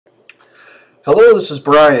Hello, this is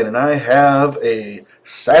Brian, and I have a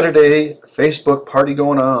Saturday Facebook party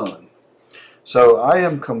going on. So I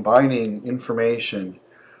am combining information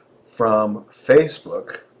from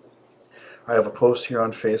Facebook. I have a post here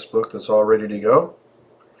on Facebook that's all ready to go.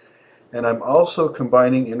 And I'm also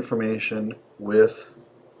combining information with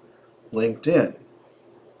LinkedIn.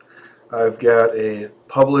 I've got a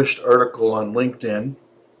published article on LinkedIn,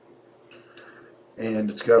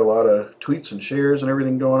 and it's got a lot of tweets and shares and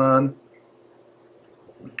everything going on.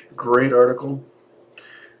 Great article.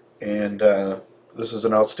 And this is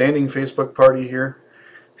an outstanding Facebook party here,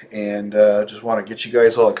 and just want to get you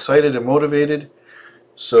guys all excited and motivated.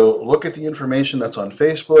 So look at the information that's on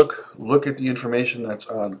Facebook, look at the information that's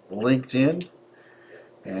on LinkedIn,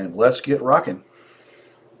 and let's get rocking.